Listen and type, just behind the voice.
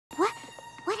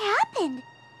happened?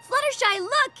 Fluttershy,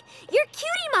 look! Your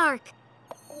cutie mark!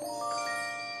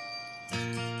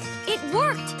 It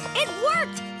worked! It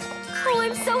worked! Oh,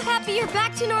 I'm so happy you're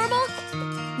back to normal.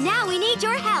 Now we need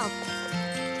your help.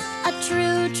 A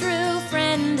true, true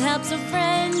friend helps a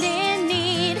friend in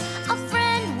need. A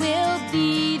friend will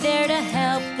be there to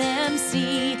help them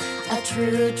see. A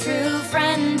true, true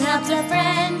friend helps a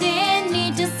friend in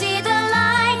need to see the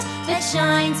light that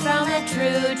shines from a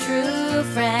true, true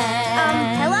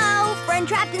friend. Hello? Friend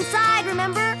trapped inside,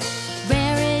 remember?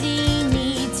 Rarity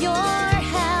needs your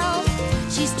help.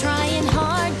 She's trying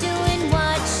hard, doing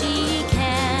what she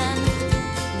can.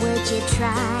 Would you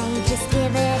try? Just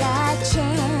give it a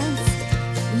chance.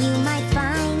 You might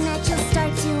find that you'll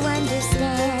start to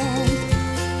understand.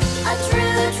 A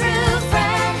true, true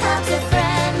friend helps a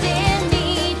friend in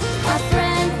need. A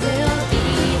friend will be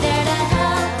there to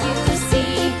help you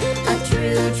see. A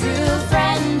true, true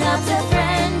friend helps a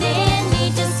friend in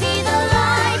need to see the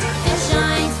light that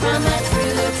shines from a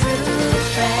true, true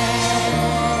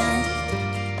friend.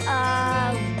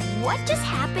 What just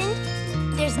happened?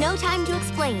 There's no time to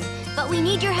explain, but we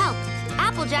need your help.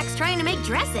 Applejack's trying to make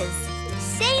dresses.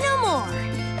 Say no more.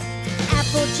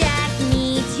 Applejack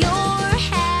needs your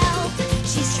help.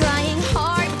 She's trying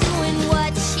hard, doing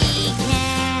what she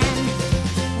can.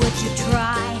 Would you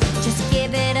try? Just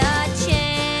give it a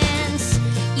chance.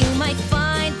 You might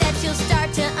find that you'll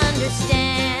start to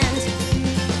understand.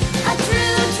 A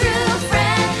true, true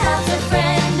friend helps a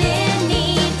friend in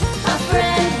need. A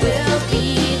friend will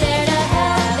be there to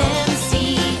help them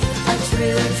see. A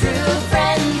true, true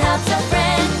friend helps a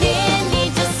friend in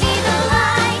need to see the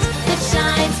light that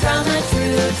shines from a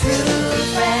true, true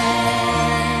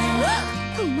friend.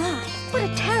 Oh my, what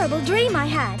a terrible dream I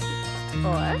had.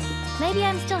 Or maybe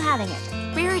I'm still having it.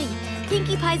 Rarity,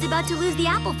 Pinkie Pie's about to lose the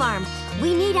apple farm.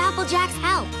 We need Applejack's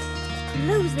help.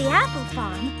 Lose the apple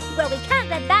farm? Well, we can't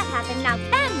let that happen now,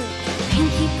 can we?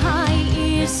 Pinkie Pie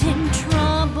is in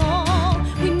trouble.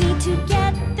 We need to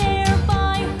get there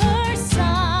by her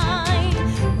side.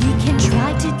 We can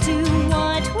try to do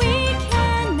what we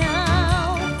can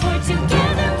now, for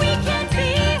together we can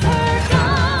be her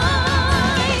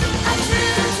guide. A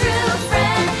true, true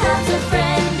friend helps a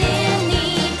friend in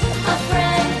need. A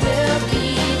friend will be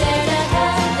there to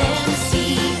help them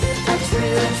see. A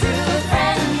true, true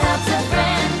friend helps a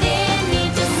friend in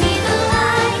need to see the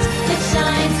light that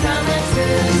shines from a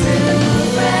true, true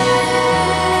friend.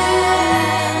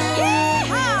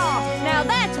 Yeehaw! Now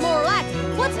that's more like it.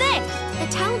 What's next? The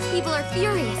townspeople are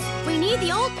furious. We need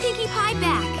the old Pinkie Pie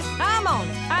back. I'm on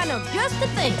it. I know just the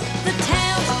thing. The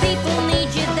townspeople need